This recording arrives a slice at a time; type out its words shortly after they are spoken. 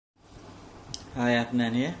Hi,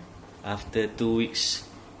 Affnan here. After 2 weeks,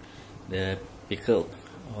 the pickled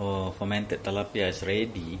or fermented tilapia is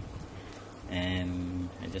ready, and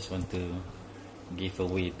I just want to give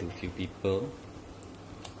away to a few people.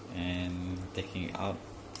 And taking it out,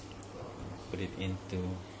 put it into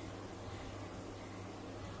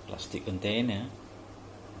plastic container.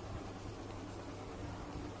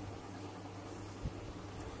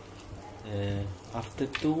 After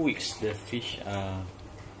 2 weeks, the fish are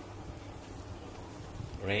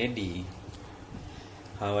ready.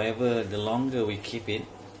 However, the longer we keep it,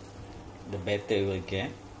 the better it will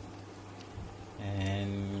get,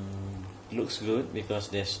 and looks good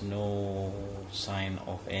because there's no sign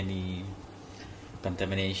of any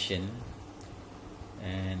contamination.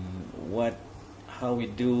 And how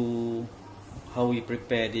we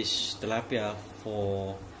prepare this tilapia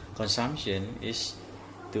for consumption is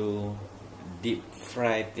to deep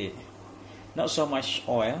fry it. Not so much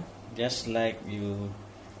oil, just like you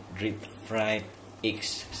deep fried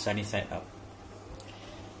eggs sunny side up.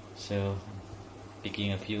 So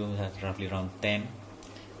picking a few, roughly around 10,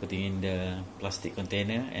 putting in the plastic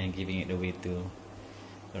container and giving it away to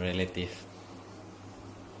a relative.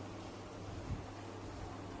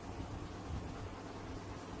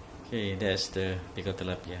 Okay, that's the pickled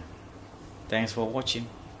tilapia. Thanks for watching.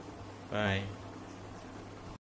 Bye.